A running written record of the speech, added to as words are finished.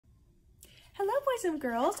Hello, boys and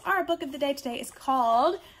girls. Our book of the day today is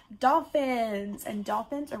called Dolphins, and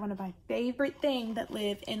dolphins are one of my favorite things that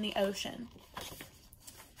live in the ocean.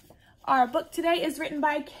 Our book today is written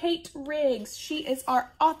by Kate Riggs. She is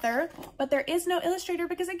our author, but there is no illustrator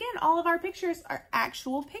because, again, all of our pictures are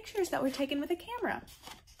actual pictures that were taken with a camera.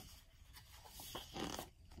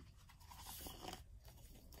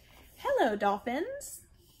 Hello, dolphins.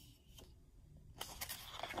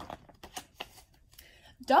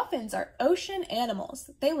 Dolphins are ocean animals.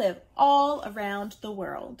 They live all around the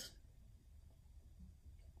world.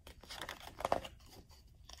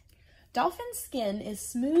 Dolphin's skin is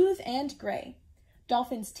smooth and gray.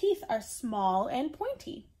 Dolphin's teeth are small and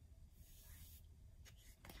pointy.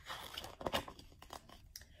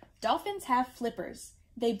 Dolphins have flippers.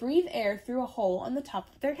 They breathe air through a hole on the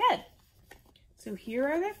top of their head. So here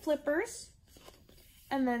are their flippers,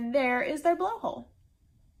 and then there is their blowhole.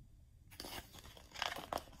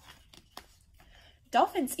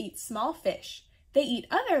 Dolphins eat small fish. They eat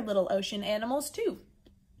other little ocean animals too.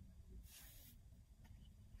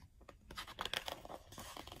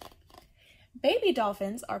 Baby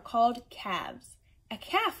dolphins are called calves. A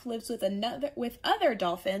calf lives with other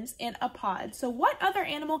dolphins in a pod. So what other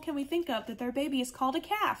animal can we think of that their baby is called a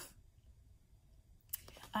calf?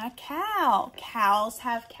 A cow. Cows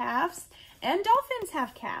have calves, and dolphins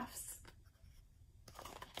have calves.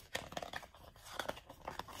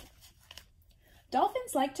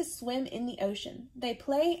 Dolphins like to swim in the ocean. They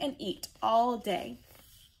play and eat all day.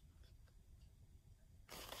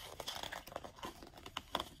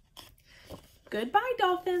 Goodbye,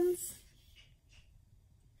 dolphins.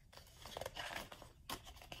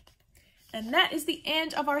 And that is the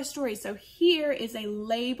end of our story. So here is a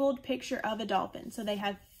labeled picture of a dolphin. So they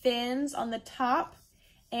have fins on the top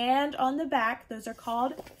and on the back. Those are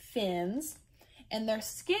called fins. And their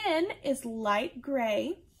skin is light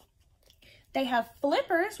gray. They have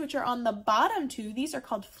flippers, which are on the bottom too. These are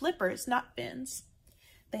called flippers, not fins.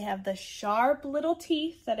 They have the sharp little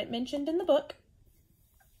teeth that it mentioned in the book.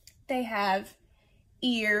 They have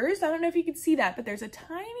ears. I don't know if you can see that, but there's a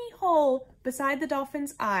tiny hole beside the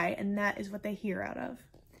dolphin's eye, and that is what they hear out of.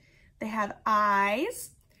 They have eyes,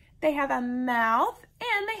 they have a mouth,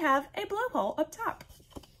 and they have a blowhole up top.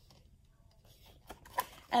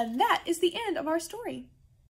 And that is the end of our story.